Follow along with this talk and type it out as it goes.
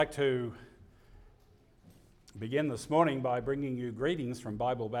I'd like to begin this morning by bringing you greetings from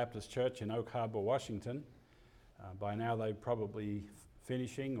Bible Baptist Church in Oak Harbor, Washington. By now they're probably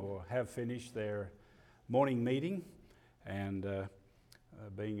finishing or have finished their morning meeting, and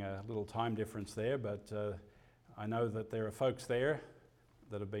being a little time difference there, but I know that there are folks there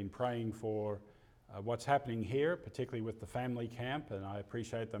that have been praying for what's happening here, particularly with the family camp, and I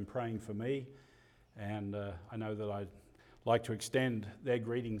appreciate them praying for me, and I know that I'd like to extend their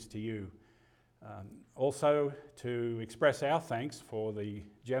greetings to you. Also to express our thanks for the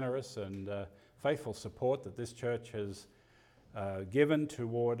generous and faithful support that this church has given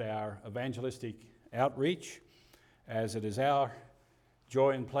toward our evangelistic outreach, as it is our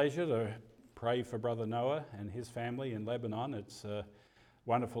joy and pleasure to pray for Brother Noah and his family in Lebanon. It's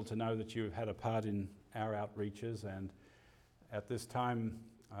wonderful to know that you've had a part in our outreaches, and at this time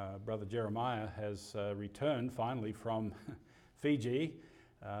Brother Jeremiah has returned finally from Fiji.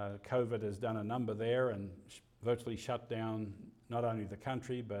 COVID has done a number there and virtually shut down not only the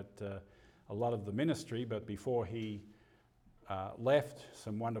country but a lot of the ministry. But before he left,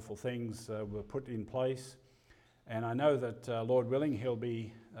 some wonderful things were put in place. And I know that Lord willing, he'll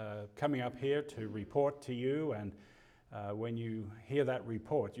be coming up here to report to you. And when you hear that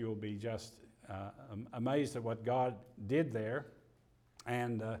report, you'll be just amazed at what God did there.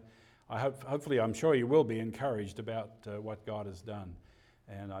 And hopefully, I'm sure you will be encouraged about what God has done.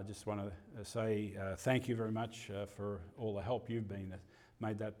 And I just want to say thank you very much for all the help you've been that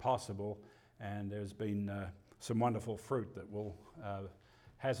made that possible. And there's been some wonderful fruit that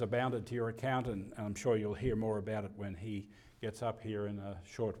has abounded to your account, and I'm sure you'll hear more about it when he gets up here in a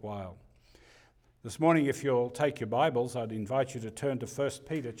short while. This morning, if you'll take your Bibles, I'd invite you to turn to 1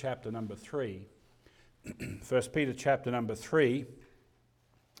 Peter chapter number 3. 1 Peter chapter number 3.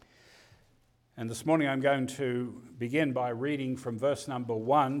 And this morning I'm going to begin by reading from verse number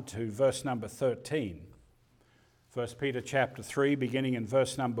 1 to verse number 13. 1 Peter chapter 3, beginning in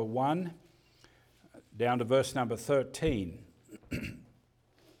verse number 1, down to verse number 13.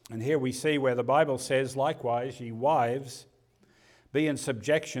 And here we see where the Bible says, "Likewise, ye wives, be in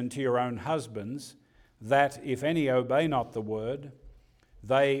subjection to your own husbands, that if any obey not the word,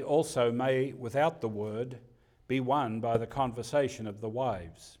 they also may without the word be won by the conversation of the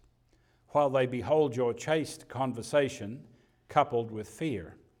wives, while they behold your chaste conversation coupled with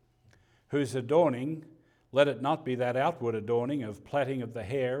fear, whose adorning, let it not be that outward adorning of plaiting of the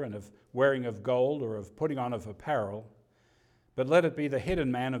hair and of wearing of gold or of putting on of apparel, but let it be the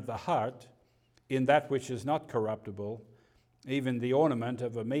hidden man of the heart, in that which is not corruptible, even the ornament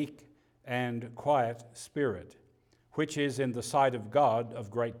of a meek and quiet spirit, which is in the sight of God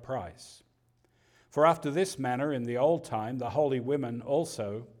of great price. For after this manner in the old time the holy women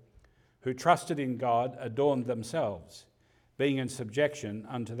also, who trusted in God, adorned themselves, being in subjection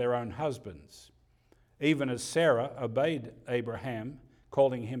unto their own husbands, even as Sarah obeyed Abraham,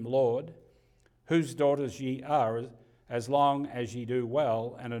 calling him Lord, whose daughters ye are, as long as ye do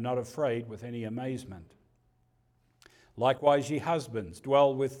well and are not afraid with any amazement. Likewise ye husbands,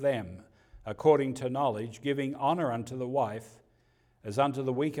 dwell with them according to knowledge, giving honour unto the wife as unto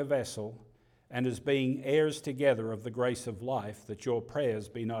the weaker vessel, and as being heirs together of the grace of life, that your prayers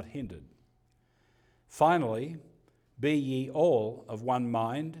be not hindered. Finally, be ye all of one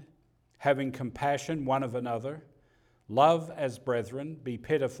mind, having compassion one of another, love as brethren, be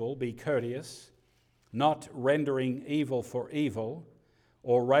pitiful, be courteous, not rendering evil for evil,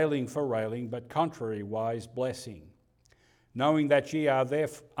 or railing for railing, but contrariwise blessing, knowing that ye are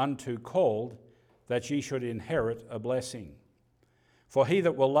thereunto called, that ye should inherit a blessing. For he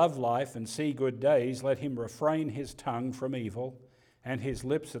that will love life and see good days, let him refrain his tongue from evil, and his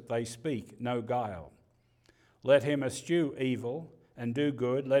lips that they speak no guile. Let him eschew evil and do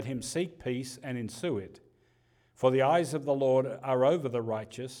good, let him seek peace and ensue it. For the eyes of the Lord are over the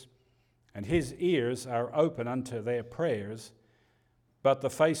righteous, and his ears are open unto their prayers, but the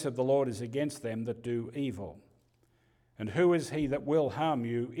face of the Lord is against them that do evil. And who is he that will harm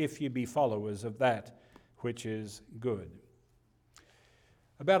you, if ye be followers of that which is good?"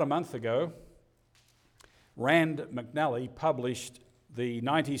 About a month ago, Rand McNally published the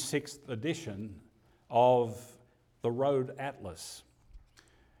 96th edition of the Road Atlas.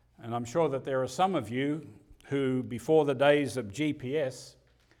 And I'm sure that there are some of you who, before the days of GPS,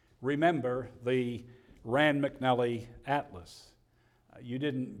 remember the Rand McNally Atlas. You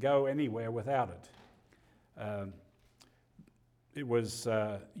didn't go anywhere without it. It was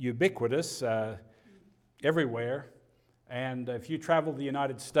ubiquitous everywhere, and if you traveled the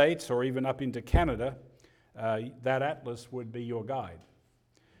United States or even up into Canada, that atlas would be your guide.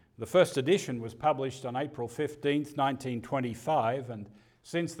 The first edition was published on April 15th, 1925, and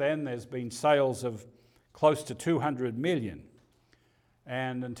Since then, there's been sales of close to 200 million.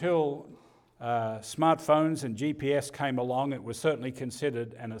 And until smartphones and GPS came along, it was certainly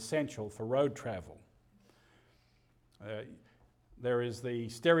considered an essential for road travel. There is the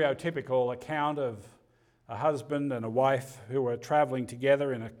stereotypical account of a husband and a wife who are traveling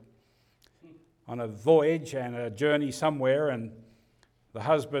together on a voyage and a journey somewhere, and the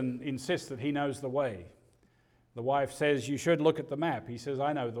husband insists that he knows the way. The wife says, "You should look at the map." He says,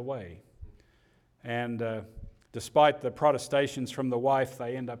 "I know the way." And despite the protestations from the wife,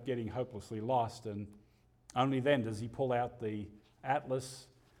 they end up getting hopelessly lost, and only then does he pull out the atlas,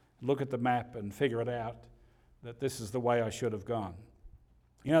 look at the map, and figure it out that this is the way I should have gone.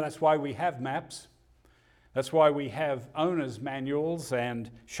 You know, that's why we have maps. That's why we have owner's manuals and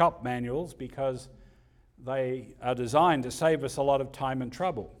shop manuals, because they are designed to save us a lot of time and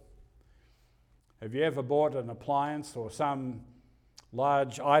trouble. Have you ever bought an appliance or some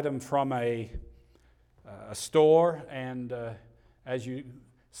large item from a store, and as you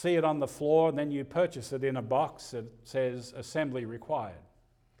see it on the floor, and then you purchase it in a box that says assembly required?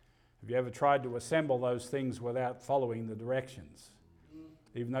 Have you ever tried to assemble those things without following the directions?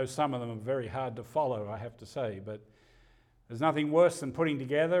 Even though some of them are very hard to follow, I have to say. But there's nothing worse than putting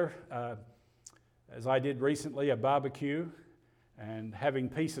together, as I did recently, a barbecue and having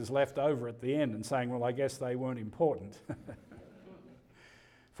pieces left over at the end and saying, well, I guess they weren't important.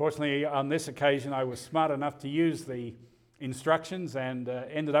 Fortunately, on this occasion, I was smart enough to use the instructions and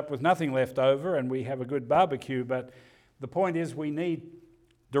ended up with nothing left over, and we have a good barbecue. But the point is, we need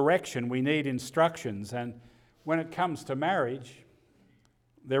direction, we need instructions, and when it comes to marriage,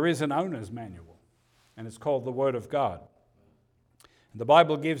 there is an owner's manual, and it's called the Word of God. The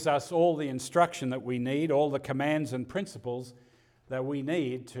Bible gives us all the instruction that we need, all the commands and principles that we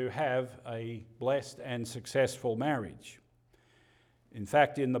need to have a blessed and successful marriage. In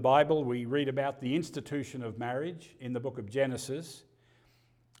fact, in the Bible, we read about the institution of marriage in the book of Genesis.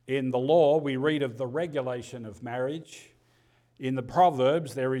 In the law, we read of the regulation of marriage. In the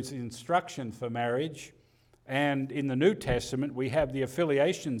Proverbs, there is instruction for marriage. And in the New Testament, we have the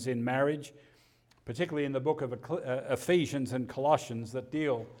affiliations in marriage, particularly in the book of Ephesians and Colossians, that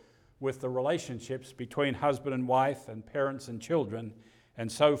deal with the relationships between husband and wife and parents and children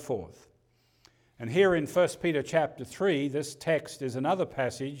and so forth. And here in 1 Peter chapter 3, this text is another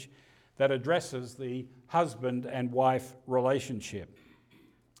passage that addresses the husband and wife relationship.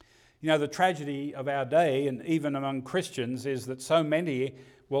 You know, the tragedy of our day, and even among Christians, is that so many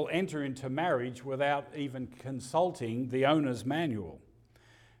will enter into marriage without even consulting the owner's manual.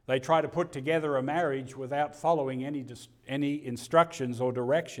 They try to put together a marriage without following any instructions or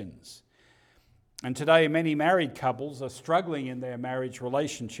directions. And today, many married couples are struggling in their marriage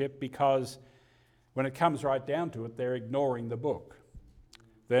relationship because when it comes right down to it, they're ignoring the book.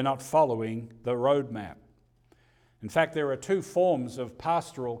 They're not following the roadmap. In fact, there are two forms of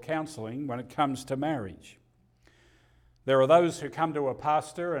pastoral counseling when it comes to marriage. There are those who come to a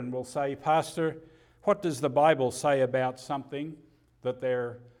pastor and will say, "Pastor, what does the Bible say about something that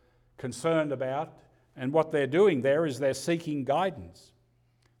they're concerned about?" And what they're doing there is they're seeking guidance.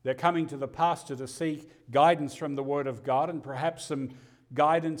 They're coming to the pastor to seek guidance from the Word of God, and perhaps some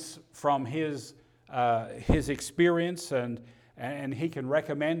guidance from his experience, and he can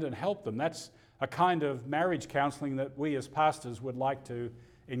recommend and help them. That's a kind of marriage counseling that we as pastors would like to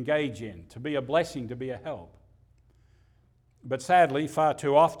engage in, to be a blessing, to be a help. But sadly, far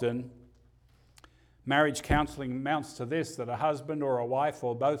too often, marriage counseling amounts to this, that a husband or a wife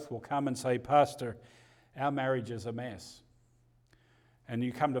or both will come and say, "Pastor, our marriage is a mess." And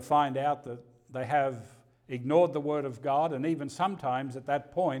you come to find out that they have ignored the Word of God, and even sometimes at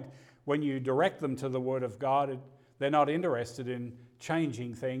that point, when you direct them to the Word of God, they're not interested in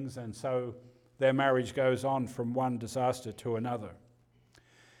changing things, and so their marriage goes on from one disaster to another.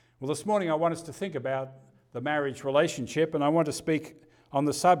 Well, this morning I want us to think about the marriage relationship, and I want to speak on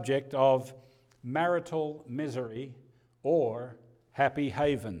the subject of marital misery or happy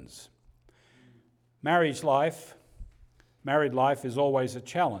havens. Married life is always a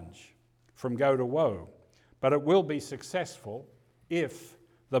challenge from go to woe, but it will be successful if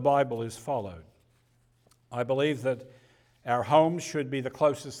the Bible is followed. I believe that our homes should be the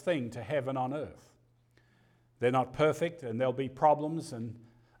closest thing to heaven on earth. They're not perfect, and there'll be problems, and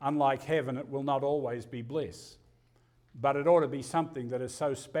unlike heaven, it will not always be bliss. But it ought to be something that is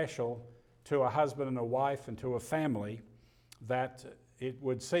so special to a husband and a wife and to a family that it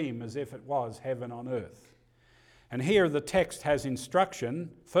would seem as if it was heaven on earth. And here the text has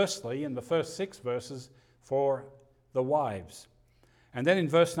instruction, firstly, in the first 6 verses, for the wives. And then in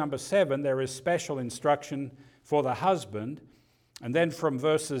verse number 7, there is special instruction for the husband. And then from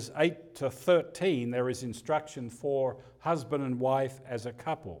verses 8 to 13, there is instruction for husband and wife as a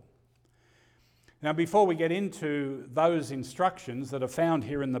couple. Now, before we get into those instructions that are found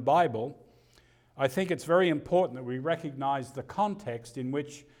here in the Bible, I think it's very important that we recognize the context in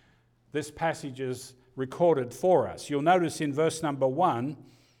which this passage is recorded for us. You'll notice in verse number 1,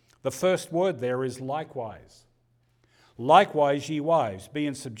 the first word there is likewise. Likewise, ye wives, be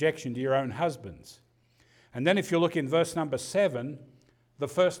in subjection to your own husbands. And then if you look in verse number 7, the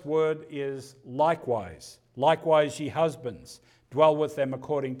first word is likewise. Likewise, ye husbands, dwell with them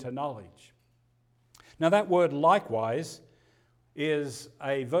according to knowledge. Now that word likewise is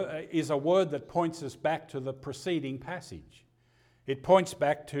a word that points us back to the preceding passage. It points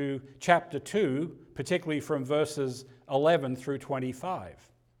back to chapter 2, particularly from verses 11 through 25.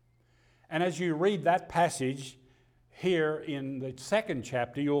 And as you read that passage here in the second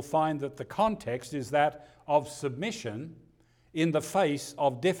chapter, you'll find that the context is that of submission in the face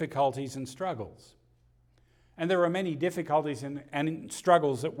of difficulties and struggles. And there are many difficulties and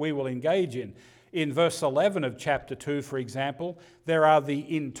struggles that we will engage in. In verse 11 of chapter 2, for example, there are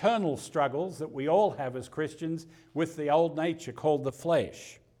the internal struggles that we all have as Christians with the old nature called the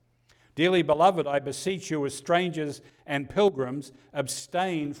flesh. Dearly beloved, I beseech you as strangers and pilgrims,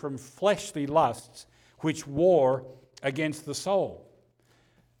 abstain from fleshly lusts which war against the soul.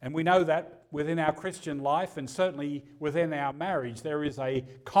 And we know that within our Christian life and certainly within our marriage, there is a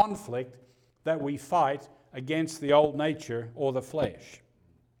conflict that we fight against the old nature or the flesh.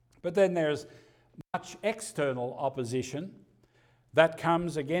 But then there's much external opposition that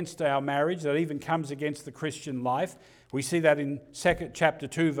comes against our marriage, that even comes against the Christian life. We see that in chapter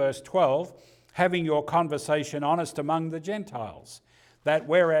 2, verse 12, having your conversation honest among the Gentiles, that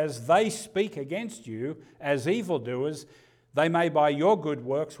whereas they speak against you as evildoers, they may by your good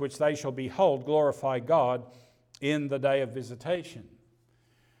works, which they shall behold, glorify God in the day of visitation.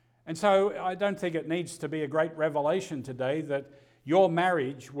 And so I don't think it needs to be a great revelation today that your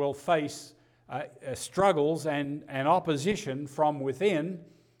marriage will face struggles and opposition from within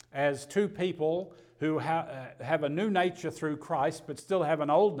as two people who have a new nature through Christ but still have an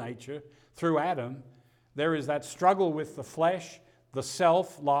old nature through Adam. There is that struggle with the flesh, the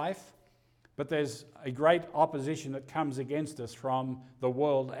self-life, but there's a great opposition that comes against us from the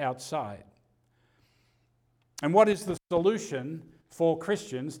world outside. And what is the solution for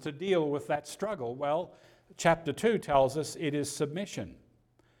Christians to deal with that struggle? Well, chapter 2 tells us it is submission.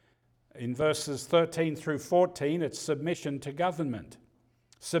 In verses 13 through 14, it's submission to government.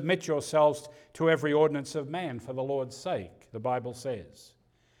 Submit yourselves to every ordinance of man for the Lord's sake, the Bible says.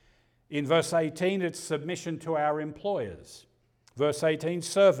 In verse 18, it's submission to our employers. Verse 18,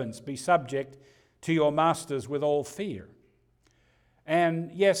 servants, be subject to your masters with all fear.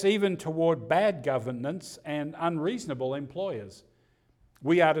 And yes, even toward bad governance and unreasonable employers,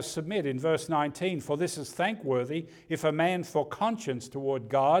 we are to submit. In verse 19, for this is thankworthy if a man for conscience toward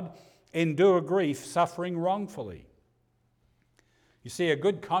God endure grief, suffering wrongfully. You see, a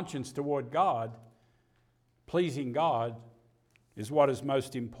good conscience toward God, pleasing God, is what is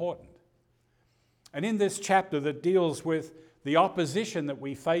most important. And in this chapter that deals with the opposition that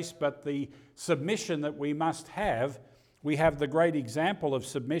we face, but the submission that we must have, we have the great example of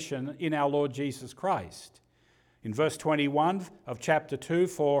submission in our Lord Jesus Christ. In verse 21 of chapter 2,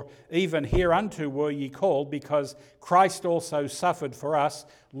 for even hereunto were ye called, because Christ also suffered for us,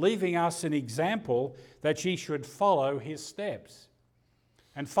 leaving us an example that ye should follow his steps.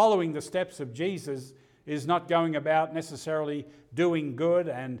 And following the steps of Jesus is not going about necessarily doing good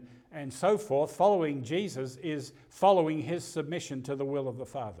and so forth. Following Jesus is following his submission to the will of the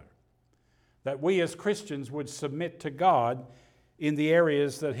Father. That we as Christians would submit to God in the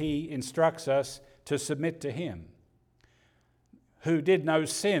areas that he instructs us to submit to him. Who did no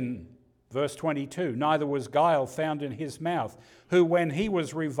sin, verse 22, neither was guile found in his mouth. Who when he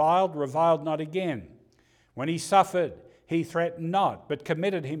was reviled, reviled not again. When he suffered, he threatened not, but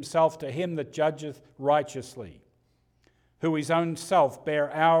committed himself to him that judgeth righteously. Who his own self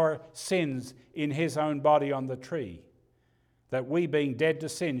bare our sins in his own body on the tree, that we being dead to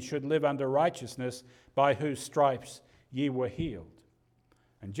sin should live under righteousness, by whose stripes ye were healed.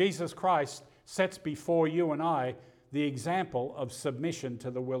 And Jesus Christ sets before you and I the example of submission to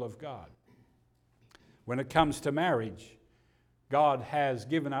the will of God. When it comes to marriage, God has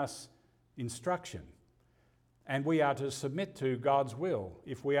given us instruction, and we are to submit to God's will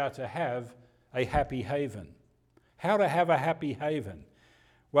if we are to have a happy haven. How to have a happy haven?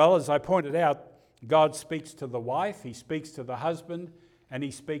 Well, as I pointed out, God speaks to the wife, he speaks to the husband, and he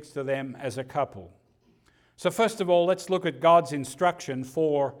speaks to them as a couple. So first of all, let's look at God's instruction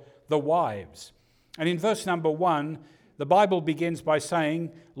for the wives. And in verse number 1, the Bible begins by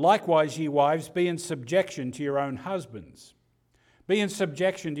saying, "Likewise, ye wives, be in subjection to your own husbands." Be in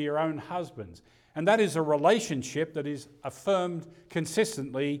subjection to your own husbands. And that is a relationship that is affirmed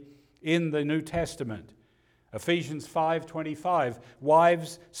consistently in the New Testament. Ephesians 5:25,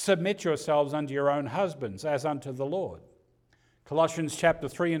 "Wives, submit yourselves unto your own husbands, as unto the Lord." Colossians chapter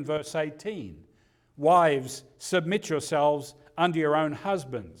 3 and verse 18, "Wives, submit yourselves unto your own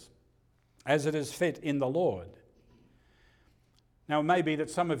husbands, as it is fit in the Lord." Now, it may be that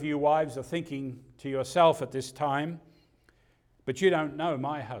some of you wives are thinking to yourself at this time, "But you don't know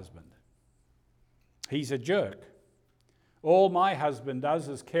my husband. He's a jerk. All my husband does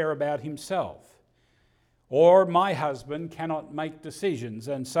is care about himself. Or my husband cannot make decisions,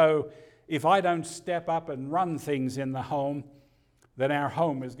 and so if I don't step up and run things in the home, then our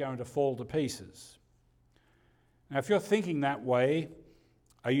home is going to fall to pieces." Now, if you're thinking that way,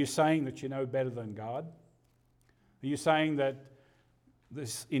 are you saying that you know better than God? Are you saying that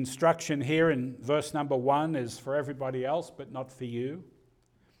this instruction here in verse number 1 is for everybody else but not for you?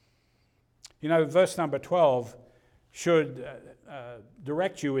 You know, verse number 12 should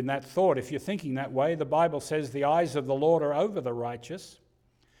direct you in that thought. If you're thinking that way, the Bible says, "The eyes of the Lord are over the righteous,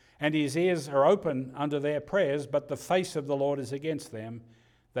 and his ears are open unto their prayers, but the face of the Lord is against them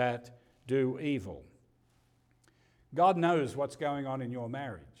that do evil." God knows what's going on in your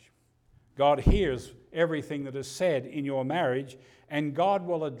marriage. God hears everything that is said in your marriage, and God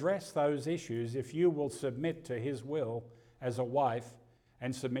will address those issues if you will submit to his will as a wife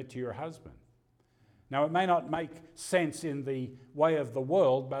and submit to your husband. Now, it may not make sense in the way of the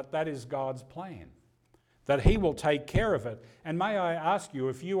world, but that is God's plan, that he will take care of it. And may I ask you,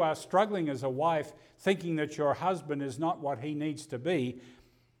 if you are struggling as a wife, thinking that your husband is not what he needs to be,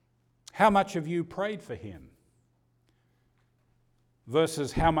 how much have you prayed for him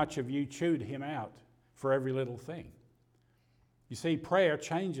versus how much have you chewed him out for every little thing? You see, prayer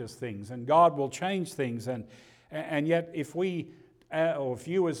changes things, and God will change things. And yet, if we, or if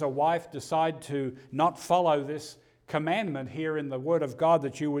you as a wife decide to not follow this commandment here in the Word of God,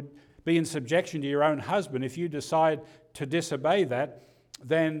 that you would be in subjection to your own husband, if you decide to disobey that,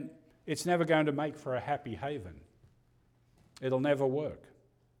 then it's never going to make for a happy haven. It'll never work.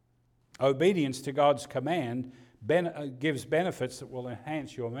 Obedience to God's command gives benefits that will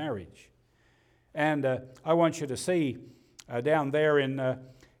enhance your marriage. And I want you to see down there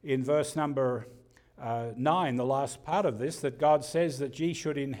in verse number 9, the last part of this, that God says that ye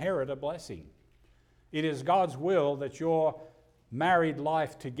should inherit a blessing. It is God's will that your married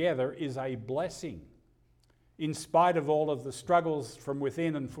life together is a blessing. In spite of all of the struggles from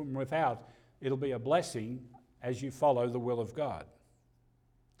within and from without, it'll be a blessing as you follow the will of God.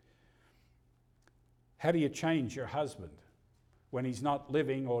 How do you change your husband when he's not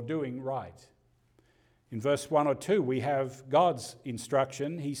living or doing right? In verse 1 or 2, we have God's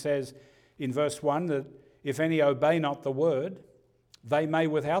instruction. He says in verse 1 that if any obey not the word, they may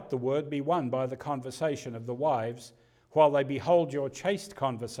without the word be won by the conversation of the wives, while they behold your chaste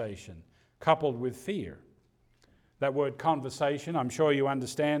conversation, coupled with fear. That word conversation, I'm sure you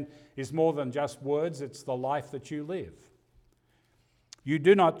understand, is more than just words, it's the life that you live. You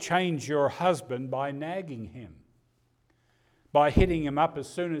do not change your husband by nagging him, by hitting him up as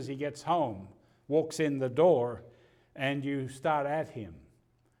soon as he gets home, walks in the door, and you start at him.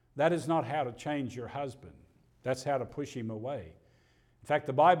 That is not how to change your husband. That's how to push him away. In fact,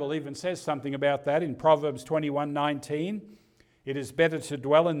 the Bible even says something about that in Proverbs 21:19. It is better to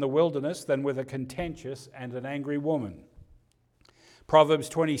dwell in the wilderness than with a contentious and an angry woman. Proverbs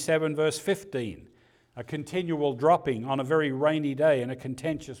 27 verse 15. A continual dropping on a very rainy day and a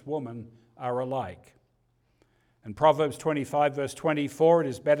contentious woman are alike. And Proverbs 25 verse 24, it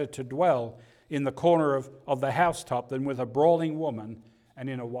is better to dwell in the corner of the housetop than with a brawling woman and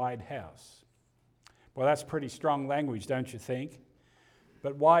in a wide house. Well, that's pretty strong language, don't you think?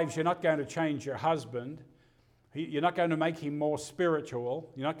 But wives, you're not going to change your husband. You're not going to make him more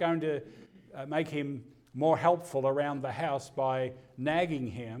spiritual. You're not going to make him more helpful around the house by nagging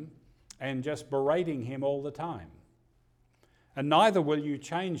him and just berating him all the time. And neither will you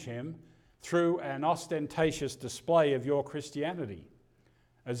change him through an ostentatious display of your Christianity,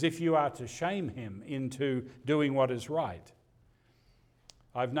 as if you are to shame him into doing what is right.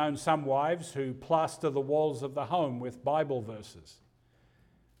 I've known some wives who plaster the walls of the home with Bible verses.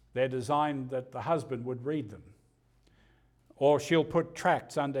 They're designed that the husband would read them. Or she'll put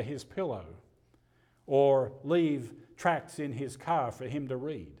tracts under his pillow, or leave tracts in his car for him to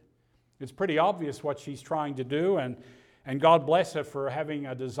read. It's pretty obvious what she's trying to do, and God bless her for having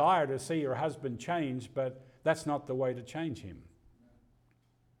a desire to see her husband change, but that's not the way to change him.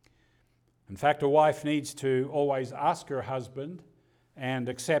 In fact, a wife needs to always ask her husband and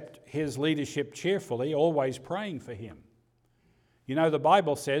accept his leadership cheerfully, always praying for him. You know, the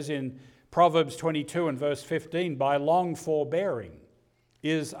Bible says in Proverbs 22 and verse 15, by long forbearing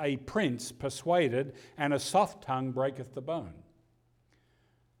is a prince persuaded, and a soft tongue breaketh the bone.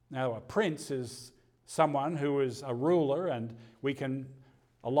 Now, a prince is someone who is a ruler, and we can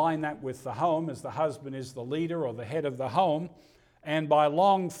align that with the home, as the husband is the leader or the head of the home. And by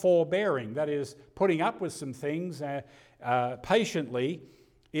long forbearing, that is, putting up with some things patiently,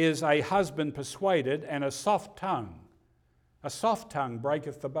 is a husband persuaded, and a soft tongue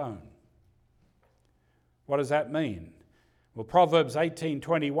breaketh the bone. What does that mean? Well, Proverbs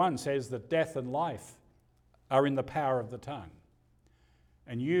 18:21 says that death and life are in the power of the tongue.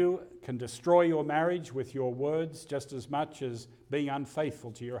 And you can destroy your marriage with your words just as much as being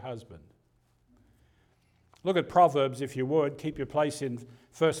unfaithful to your husband. Look at Proverbs, if you would. Keep your place in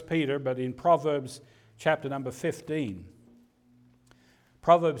 1 Peter, but in Proverbs chapter number 15.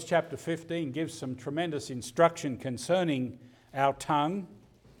 Proverbs chapter 15 gives some tremendous instruction concerning our tongue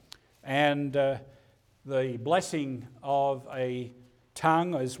and the blessing of a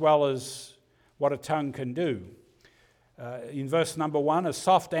tongue, as well as what a tongue can do. In verse number 1, a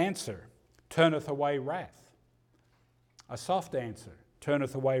soft answer turneth away wrath. A soft answer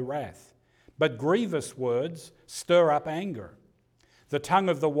turneth away wrath. But grievous words stir up anger. The tongue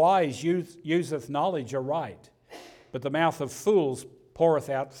of the wise useth knowledge aright, but the mouth of fools poureth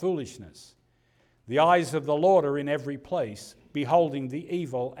out foolishness. The eyes of the Lord are in every place, beholding the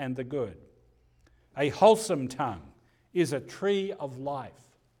evil and the good. A wholesome tongue is a tree of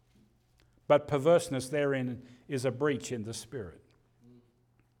life, but perverseness therein is a breach in the spirit.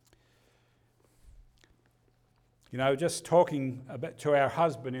 You know, just talking to our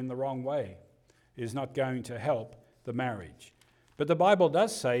husband in the wrong way is not going to help the marriage. But the Bible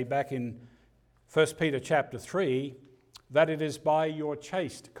does say back in 1 Peter chapter 3 that it is by your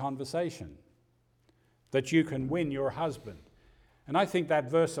chaste conversation that you can win your husband. And I think that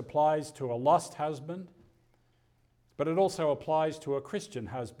verse applies to a lost husband, but it also applies to a Christian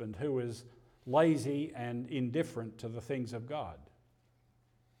husband who is lazy and indifferent to the things of God.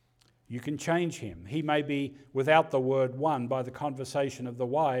 You can change him. He may be without the word won by the conversation of the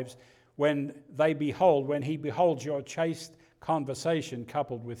wives when he beholds your chaste conversation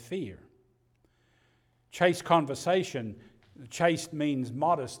coupled with fear. Chaste conversation, chaste means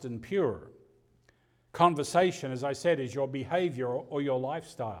modest and pure. Conversation, as I said, is your behavior or your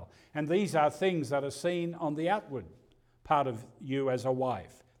lifestyle. And these are things that are seen on the outward part of you as a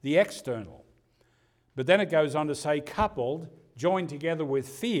wife, the external. But then it goes on to say, coupled, joined together with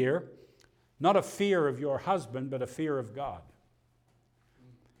fear, not a fear of your husband, but a fear of God.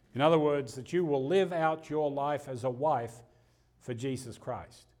 In other words, that you will live out your life as a wife for Jesus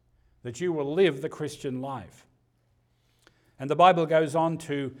Christ, that you will live the Christian life. And the Bible goes on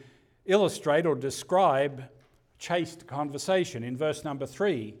to illustrate or describe chaste conversation in verse number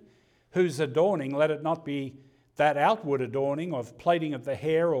 3, whose adorning, let it not be that outward adorning of plaiting of the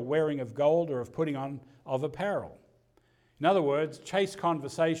hair or wearing of gold or of putting on of apparel. In other words, chaste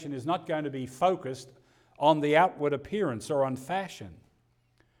conversation is not going to be focused on the outward appearance or on fashion.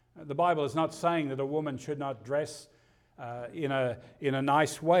 The Bible is not saying that a woman should not dress in a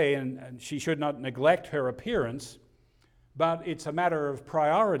nice way and she should not neglect her appearance, but it's a matter of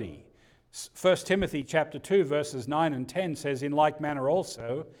priority. 1 Timothy chapter 2 verses 9 and 10 says, in like manner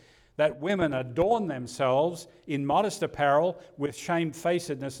also, that women adorn themselves in modest apparel with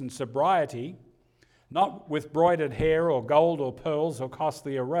shamefacedness and sobriety, not with broidered hair or gold or pearls or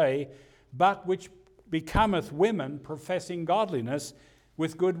costly array, but which becometh women professing godliness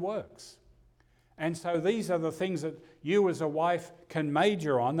with good works. And so these are the things that you as a wife can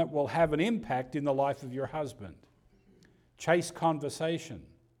major on that will have an impact in the life of your husband. Chaste conversation.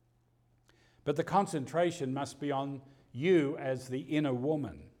 But the concentration must be on you as the inner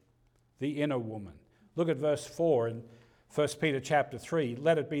woman. The inner woman. Look at verse 4 in 1 Peter chapter 3.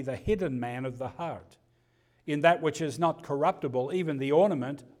 Let it be the hidden man of the heart, in that which is not corruptible, even the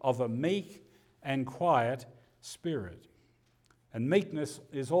ornament of a meek and quiet spirit. And meekness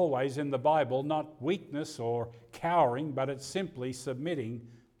is always in the Bible not weakness or cowering, but it's simply submitting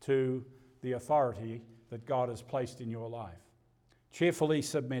to the authority that God has placed in your life. Cheerfully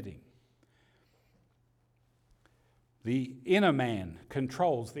submitting. The inner man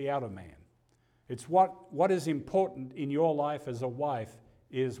controls the outer man. It's what is important in your life as a wife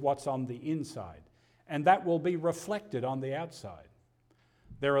is what's on the inside. And that will be reflected on the outside.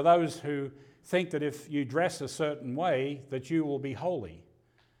 There are those who think that if you dress a certain way that you will be holy.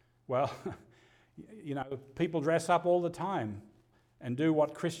 Well, you know, people dress up all the time. and do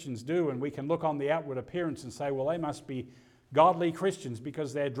what Christians do, and we can look on the outward appearance and say, well, they must be godly Christians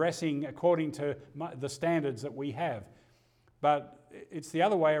because they're dressing according to the standards that we have. But it's the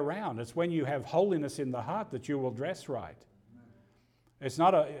other way around. It's when you have holiness in the heart that you will dress right. It's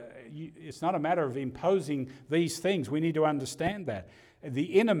not a matter of imposing these things. We need to understand that.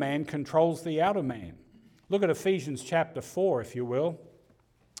 The inner man controls the outer man. Look at Ephesians chapter 4, if you will.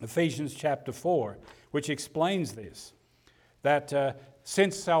 Ephesians chapter 4, which explains this. That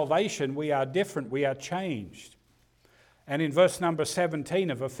since salvation we are different, we are changed. And in verse number 17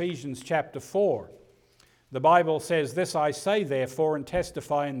 of Ephesians chapter 4, the Bible says, "This I say therefore and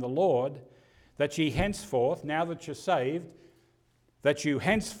testify in the Lord, that ye henceforth, now that you're saved, that you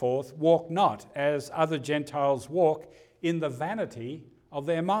henceforth walk not as other Gentiles walk in the vanity of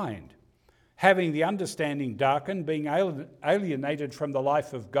their mind, having the understanding darkened, being alienated from the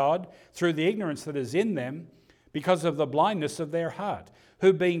life of God through the ignorance that is in them, because of the blindness of their heart,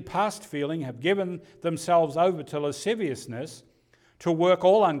 who being past feeling have given themselves over to lasciviousness, to work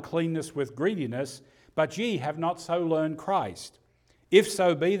all uncleanness with greediness, but ye have not so learned Christ. If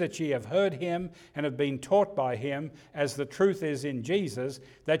so be that ye have heard him and have been taught by him, as the truth is in Jesus,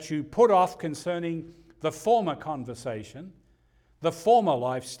 that you put off concerning the former conversation, the former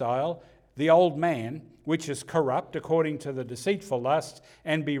lifestyle, the old man, which is corrupt according to the deceitful lusts,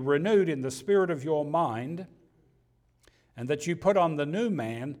 and be renewed in the spirit of your mind, and that you put on the new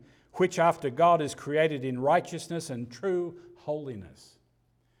man, which after God is created in righteousness and true holiness."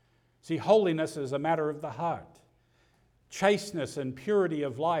 See, holiness is a matter of the heart. Chasteness and purity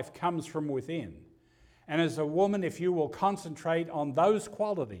of life comes from within. And as a woman, if you will concentrate on those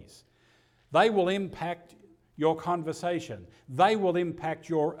qualities, they will impact your conversation. They will impact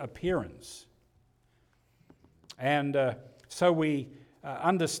your appearance. And so we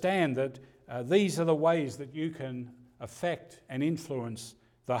understand that these are the ways that you can affect and influence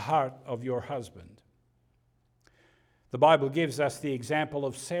the heart of your husband. The Bible gives us the example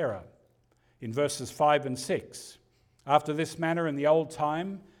of Sarah in verses 5 and 6. "After this manner in the old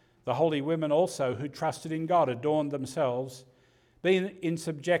time, the holy women also who trusted in God adorned themselves, being in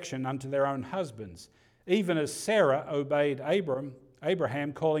subjection unto their own husbands, even as Sarah obeyed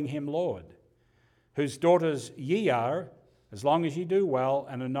Abraham, calling him Lord, whose daughters ye are, as long as ye do well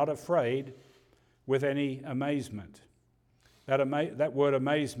and are not afraid with any amazement." That word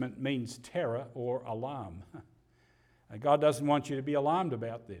amazement means terror or alarm. God doesn't want you to be alarmed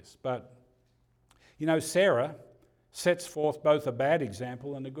about this. But, you know, Sarah sets forth both a bad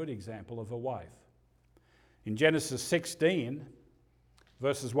example and a good example of a wife. In Genesis 16,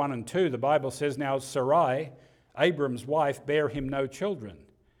 verses 1 and 2, the Bible says, "Now Sarai, Abram's wife, bare him no children.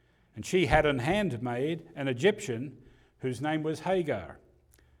 And she had an handmaid, an Egyptian, whose name was Hagar.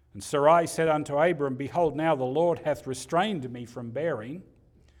 And Sarai said unto Abram, Behold, now the Lord hath restrained me from bearing.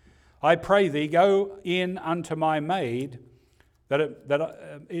 I pray thee, go in unto my maid, that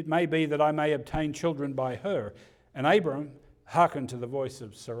it may be that I may obtain children by her. And Abram hearkened to the voice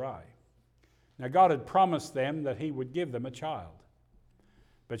of Sarai." Now God had promised them that he would give them a child.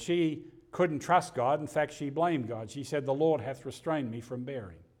 But she couldn't trust God. In fact, she blamed God. She said, "The Lord hath restrained me from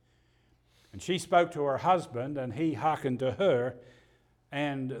bearing." And she spoke to her husband, and he hearkened to her,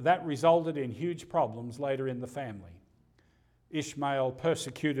 and that resulted in huge problems later in the family. Ishmael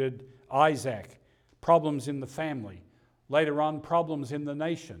persecuted Isaac, problems in the family. Later on, problems in the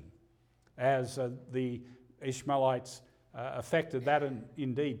nation, as the Ishmaelites affected that, and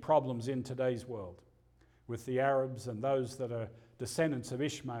indeed problems in today's world with the Arabs and those that are descendants of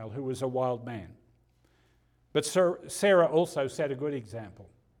Ishmael, who was a wild man. But Sarah also set a good example.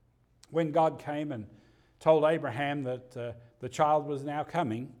 When God came and told Abraham that the child was now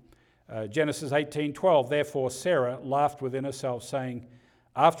coming, Genesis 18:12, "Therefore Sarah laughed within herself, saying,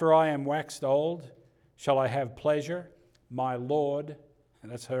 After I am waxed old, shall I have pleasure, my Lord,"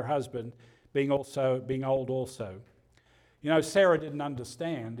 and that's her husband, being old also. You know, Sarah didn't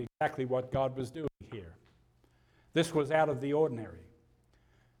understand exactly what God was doing here. This was out of the ordinary.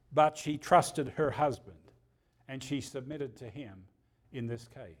 But she trusted her husband, and she submitted to him in this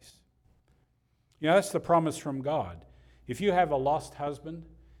case. You know, that's the promise from God. If you have a lost husband,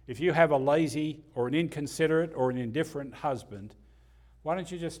 if you have a lazy or an inconsiderate or an indifferent husband, why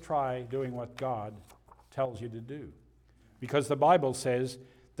don't you just try doing what God tells you to do? Because the Bible says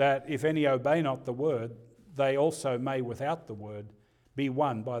that if any obey not the word, they also may without the word be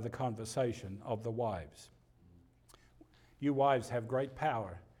won by the conversation of the wives. You wives have great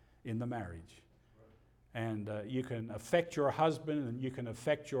power in the marriage. And you can affect your husband, and you can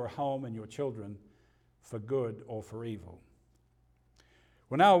affect your home and your children for good or for evil.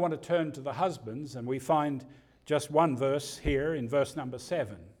 Well, now I want to turn to the husbands, and we find just one verse here in verse number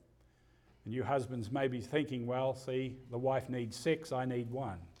 7. And you husbands may be thinking, well, see, the wife needs 6, I need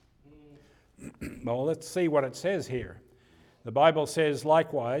 1. Well, let's see what it says here. The Bible says,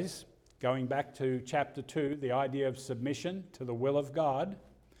 likewise, going back to chapter 2, the idea of submission to the will of God,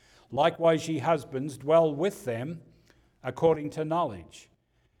 likewise ye husbands dwell with them according to knowledge,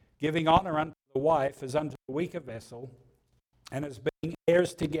 giving honour unto the wife as unto the weaker vessel, and as being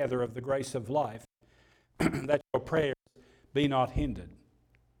heirs together of the grace of life, that your prayers be not hindered.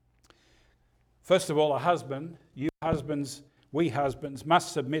 First of all, we husbands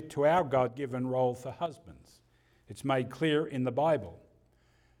must submit to our God-given role for husbands. It's made clear in the Bible.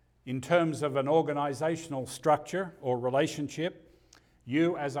 In terms of an organisational structure or relationship,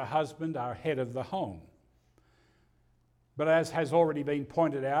 you as a husband are head of the home. But as has already been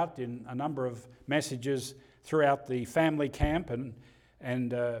pointed out in a number of messages throughout the family camp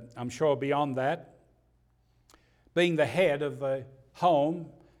and I'm sure beyond that, being the head of the home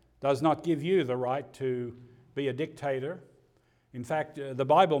does not give you the right to be a dictator. In fact, the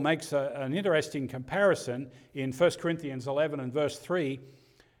Bible makes an interesting comparison in 1 Corinthians 11 and verse 3,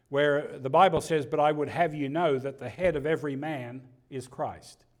 where the Bible says, "But I would have you know that the head of every man is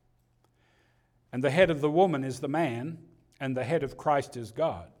Christ. And the head of the woman is the man, and the head of Christ is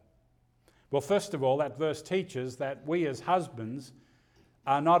God." Well, first of all, that verse teaches that we as husbands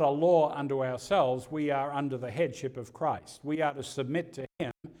are not a law unto ourselves. We are under the headship of Christ. We are to submit to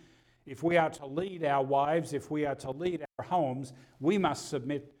Him. If we are to lead our wives, if we are to lead our homes, we must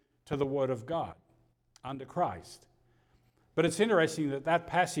submit to the Word of God under Christ. But it's interesting that that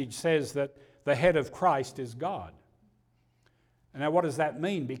passage says that the head of Christ is God. And now what does that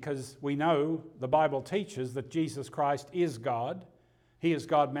mean? Because we know the Bible teaches that Jesus Christ is God. He is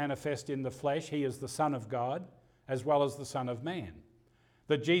God manifest in the flesh. He is the Son of God as well as the Son of Man.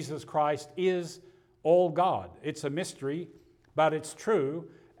 That Jesus Christ is all God. It's a mystery, but it's true.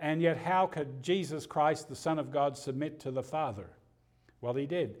 And yet how could Jesus Christ, the Son of God, submit to the Father? Well, He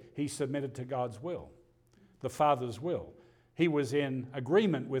did. He submitted to God's will, the Father's will. He was in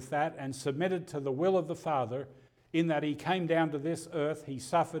agreement with that and submitted to the will of the Father in that He came down to this earth, He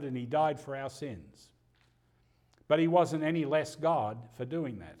suffered and He died for our sins. But He wasn't any less God for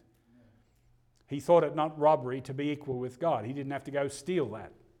doing that. He thought it not robbery to be equal with God. He didn't have to go steal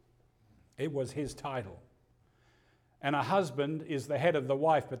that. It was His title. And a husband is the head of the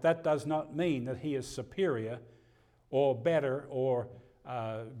wife, but that does not mean that he is superior or better or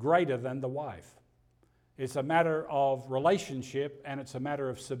greater than the wife. It's a matter of relationship and it's a matter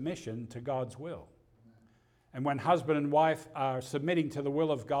of submission to God's will. And when husband and wife are submitting to the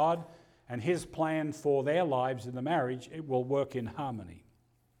will of God and His plan for their lives in the marriage, it will work in harmony.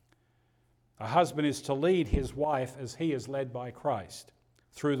 A husband is to lead his wife as he is led by Christ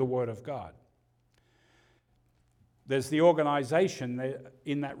through the Word of God. There's the organisation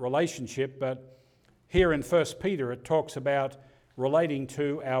in that relationship, but here in 1 Peter it talks about relating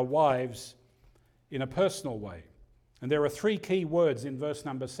to our wives in a personal way. And there are 3 key words in verse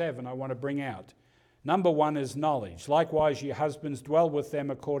number 7 I want to bring out. Number 1 is knowledge. Likewise, ye husbands dwell with them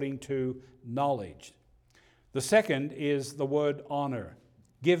according to knowledge. The second is the word honour,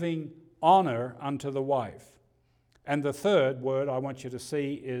 giving honour unto the wife. And the third word I want you to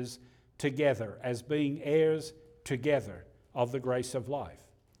see is together, as being heirs together of the grace of life.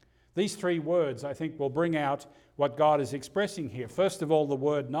 These 3 words, I think, will bring out what God is expressing here. First of all, the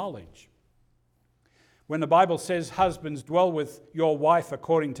word knowledge. When the Bible says, husbands, dwell with your wife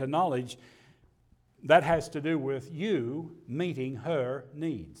according to knowledge, that has to do with you meeting her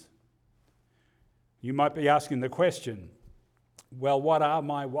needs. You might be asking the question, well, what are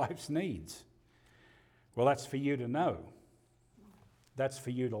my wife's needs? Well, that's for you to know. That's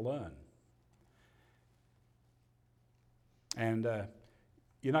for you to learn. And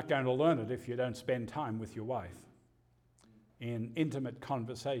you're not going to learn it if you don't spend time with your wife in intimate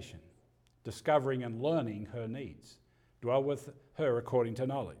conversation, discovering and learning her needs. Dwell with her according to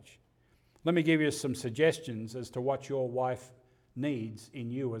knowledge. Let me give you some suggestions as to what your wife needs in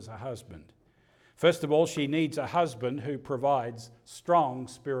you as a husband. First of all, she needs a husband who provides strong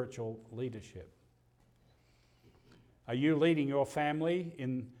spiritual leadership. Are you leading your family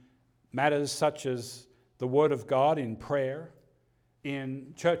in matters such as the Word of God, in prayer,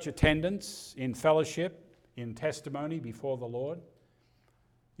 in church attendance, in fellowship, in testimony before the Lord?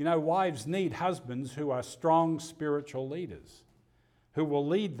 You know, wives need husbands who are strong spiritual leaders, who will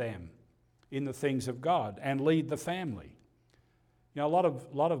lead them in the things of God and lead the family. You know,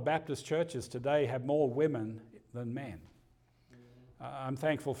 a lot of Baptist churches today have more women than men. I'm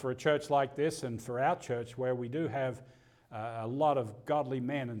thankful for a church like this and for our church where we do have a lot of godly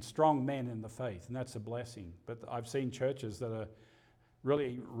men and strong men in the faith, and that's a blessing. But I've seen churches that are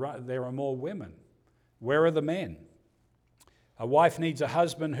really, there are more women. Where are the men? A wife needs a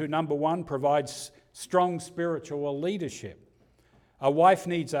husband who, number one, provides strong spiritual leadership. A wife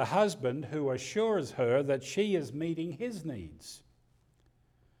needs a husband who assures her that she is meeting his needs.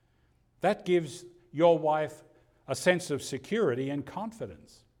 That gives your wife a sense of security and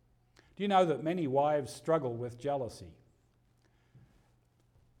confidence. Do you know that many wives struggle with jealousy?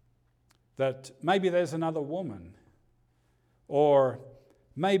 That maybe there's another woman, or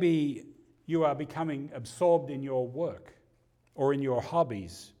maybe you are becoming absorbed in your work or in your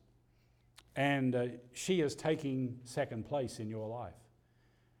hobbies, and she is taking second place in your life.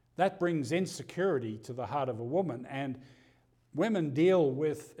 That brings insecurity to the heart of a woman, and women deal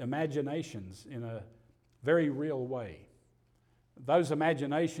with imaginations in a very real way. Those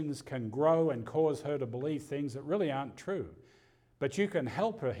imaginations can grow and cause her to believe things that really aren't true. But you can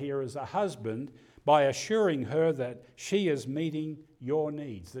help her here as a husband by assuring her that she is meeting your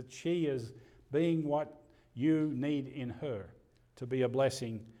needs, that she is being what you need in her to be a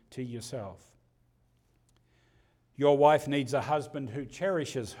blessing to yourself. Your wife needs a husband who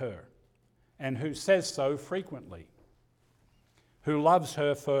cherishes her and who says so frequently, who loves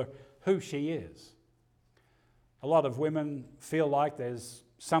her for who she is. A lot of women feel like there's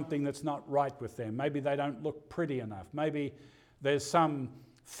something that's not right with them. Maybe they don't look pretty enough. Maybe there's some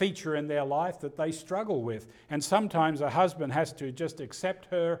feature in their life that they struggle with. And sometimes a husband has to just accept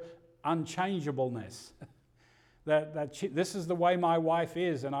her unchangeableness. This is the way my wife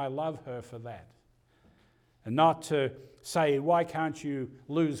is, and I love her for that. And not to say, why can't you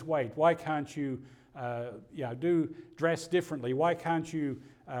lose weight? Why can't you dress differently? Why can't you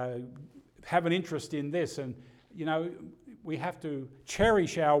have an interest in this? And, we have to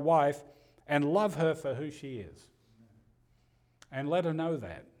cherish our wife and love her for who she is. And let her know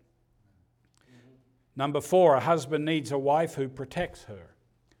that. Number 4, a husband needs a wife who protects her.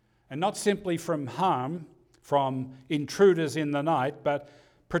 And not simply from harm, from intruders in the night, but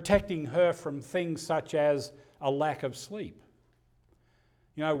protecting her from things such as a lack of sleep.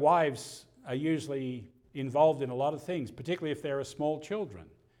 Wives are usually involved in a lot of things, particularly if there are small children.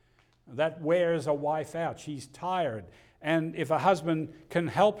 That wears a wife out. She's tired. And if a husband can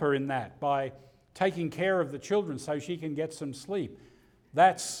help her in that by taking care of the children so she can get some sleep,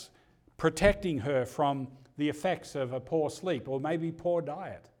 that's protecting her from the effects of a poor sleep or maybe poor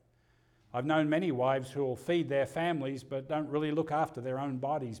diet. I've known many wives who will feed their families but don't really look after their own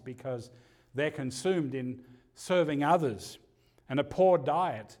bodies because they're consumed in serving others. And a poor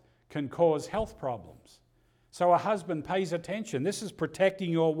diet can cause health problems. So a husband pays attention. This is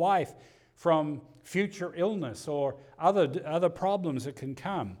protecting your wife from future illness or other problems that can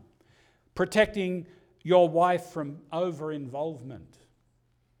come. Protecting your wife from over-involvement.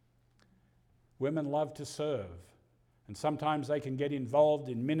 Women love to serve, and sometimes they can get involved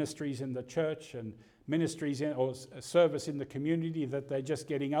in ministries in the church and ministries or service in the community that they're just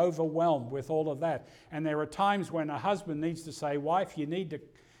getting overwhelmed with all of that. And there are times when a husband needs to say, wife, you need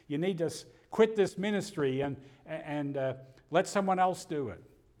to quit this ministry and let someone else do it.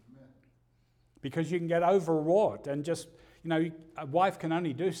 Amen. Because you can get overwrought and just, a wife can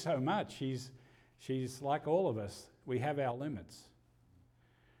only do so much. She's like all of us. We have our limits.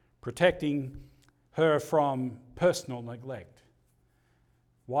 Protecting her from personal neglect.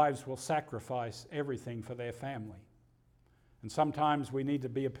 Wives will sacrifice everything for their family. And sometimes we need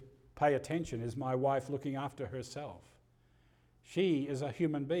to pay attention. Is my wife looking after herself? She is a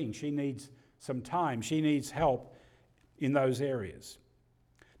human being. She needs some time. She needs help in those areas.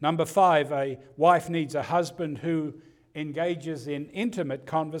 Number 5, a wife needs a husband who engages in intimate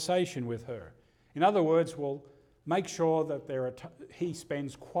conversation with her. In other words, will make sure that he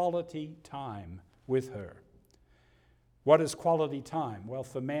spends quality time with her. What is quality time? Well,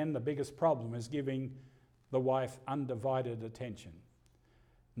 for men, the biggest problem is giving the wife undivided attention,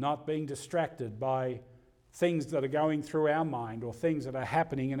 not being distracted by things that are going through our mind or things that are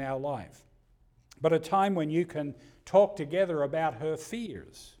happening in our life. But a time when you can talk together about her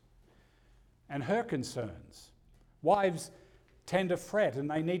fears and her concerns. Wives tend to fret and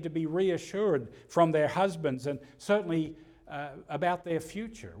they need to be reassured from their husbands and certainly about their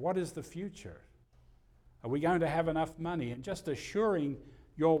future. What is the future? Are we going to have enough money? And just assuring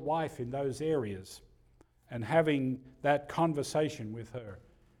your wife in those areas and having that conversation with her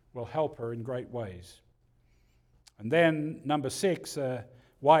will help her in great ways. And then, number 6, a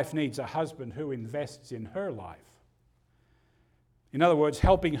wife needs a husband who invests in her life. In other words,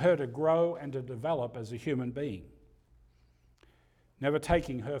 helping her to grow and to develop as a human being. Never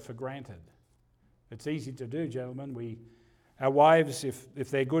taking her for granted. It's easy to do, gentlemen. Our wives,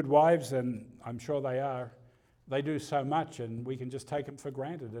 if they're good wives, and I'm sure they are, they do so much and we can just take them for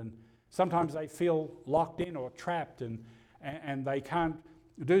granted. And sometimes they feel locked in or trapped and they can't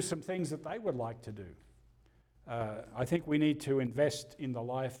do some things that they would like to do. I think we need to invest in the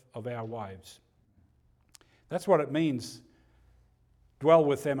life of our wives. That's what it means, dwell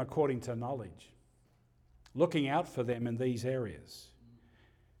with them according to knowledge, looking out for them in these areas.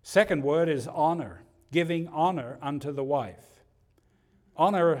 Second word is honor, giving honor unto the wife.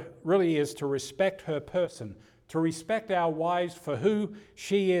 Honor really is to respect her person, to respect our wives for who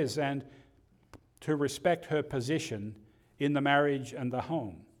she is and to respect her position in the marriage and the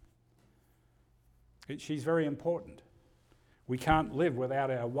home. She's very important. We can't live without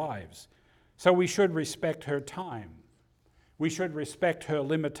our wives. So we should respect her time. We should respect her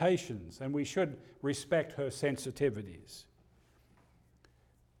limitations, and we should respect her sensitivities.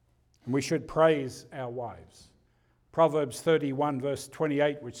 And we should praise our wives. Proverbs 31 verse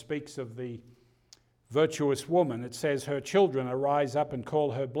 28, which speaks of the virtuous woman, it says, her children arise up and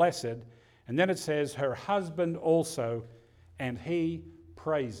call her blessed. And then it says, her husband also, and he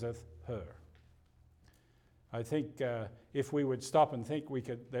praiseth her. I think if we would stop and think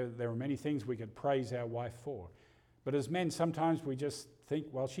there are many things we could praise our wife for. But as men, sometimes we just think,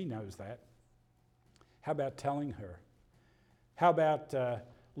 well, she knows that. How about telling her? How about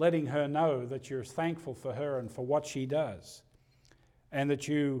letting her know that you're thankful for her and for what she does? And that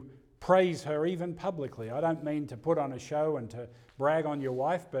you praise her even publicly. I don't mean to put on a show and to brag on your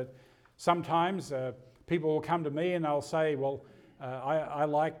wife, but sometimes people will come to me and they'll say, well, I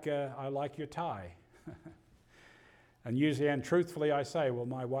like your tie. And usually and truthfully I say, well,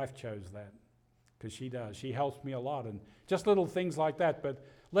 my wife chose that because she does. She helps me a lot. And just little things like that, but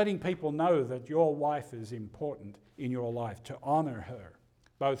letting people know that your wife is important in your life, to honor her,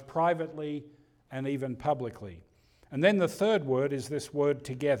 both privately and even publicly. And then the third word is this word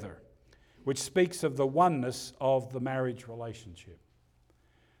together, which speaks of the oneness of the marriage relationship.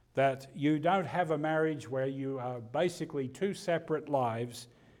 That you don't have a marriage where you are basically two separate lives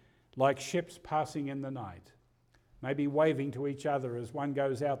like ships passing in the night, maybe waving to each other as one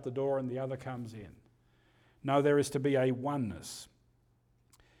goes out the door and the other comes in. No, there is to be a oneness.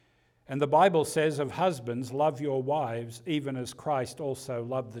 And the Bible says of husbands, love your wives, even as Christ also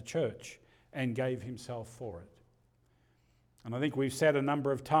loved the church and gave himself for it. And I think we've said a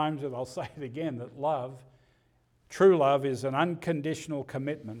number of times, and I'll say it again, that love, true love, is an unconditional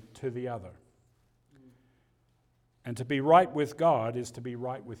commitment to the other. And to be right with God is to be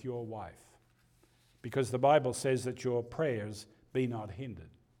right with your wife. Because the Bible says that your prayers be not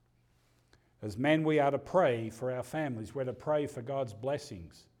hindered. As men, we are to pray for our families. We're to pray for God's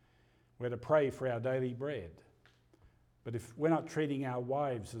blessings. We're to pray for our daily bread. But if we're not treating our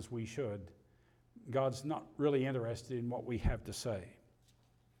wives as we should, God's not really interested in what we have to say.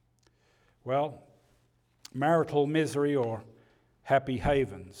 Well, marital misery or happy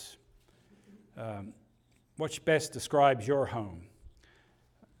havens. What best describes your home?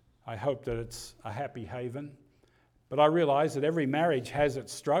 I hope that it's a happy haven. But I realize that every marriage has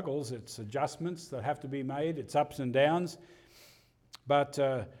its struggles, its adjustments that have to be made, its ups and downs. But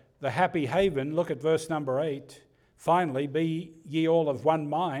the happy haven, look at verse number 8. Finally, be ye all of one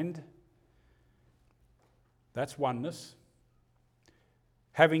mind. That's oneness.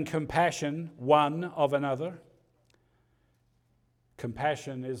 Having compassion one of another.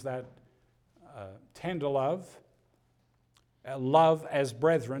 Compassion is that tender love. Love as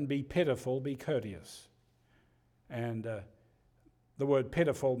brethren, be pitiful, be courteous. And the word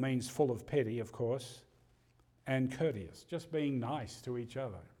pitiful means full of pity, of course, and courteous, just being nice to each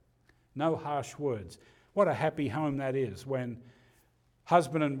other. No harsh words. What a happy home that is when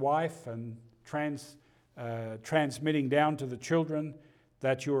husband and wife and transmitting down to the children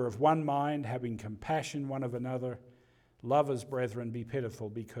that you're of one mind, having compassion one of another, love as brethren, be pitiful,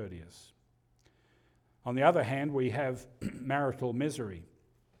 be courteous. On the other hand, we have marital misery.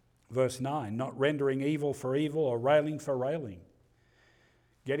 Verse 9, not rendering evil for evil or railing for railing.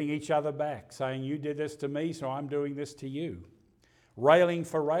 Getting each other back, saying, you did this to me, so I'm doing this to you. Railing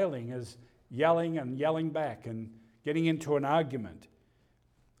for railing is yelling and yelling back and getting into an argument.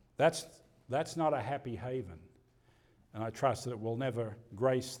 That's not a happy haven. And I trust that it will never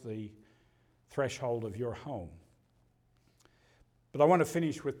grace the threshold of your home. But I want to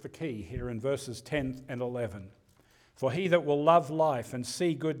finish with the key here in verses 10 and 11. For he that will love life and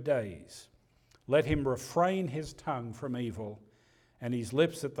see good days, let him refrain his tongue from evil, and his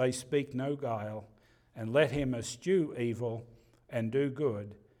lips that they speak no guile, and let him eschew evil and do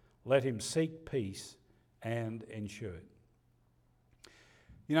good. Let him seek peace and ensure it.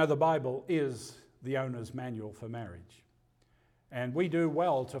 You know, the Bible is the owner's manual for marriage. And we do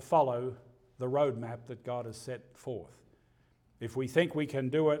well to follow the roadmap that God has set forth. If we think we can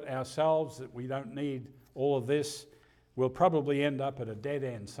do it ourselves, that we don't need all of this, we'll probably end up at a dead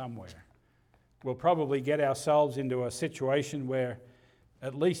end somewhere. We'll probably get ourselves into a situation where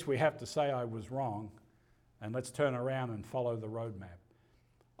at least we have to say I was wrong, and let's turn around and follow the roadmap.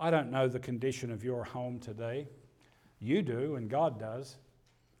 I don't know the condition of your home today. You do, and God does.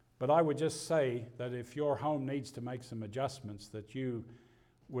 But I would just say that if your home needs to make some adjustments, that you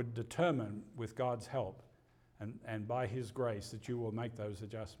would determine with God's help and by His grace that you will make those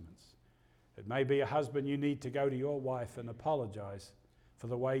adjustments. It may be a husband, you need to go to your wife and apologize for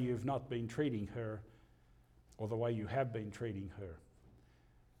the way you've not been treating her or the way you have been treating her.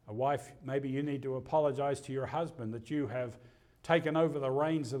 A wife, maybe you need to apologize to your husband that you have taken over the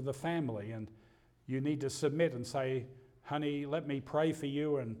reins of the family, and you need to submit and say, honey, let me pray for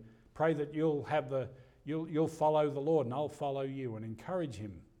you and pray that you'll follow the Lord and I'll follow you, and encourage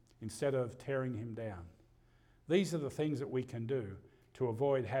him instead of tearing him down. These are the things that we can do to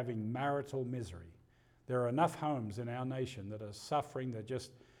avoid having marital misery. There are enough homes in our nation that are suffering,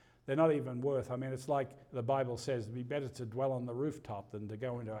 they're not even worth. I mean, it's like the Bible says, it'd be better to dwell on the rooftop than to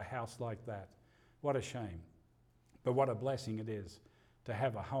go into a house like that. What a shame. But what a blessing it is to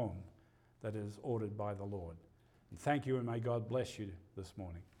have a home that is ordered by the Lord. And thank you, and may God bless you this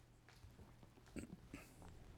morning.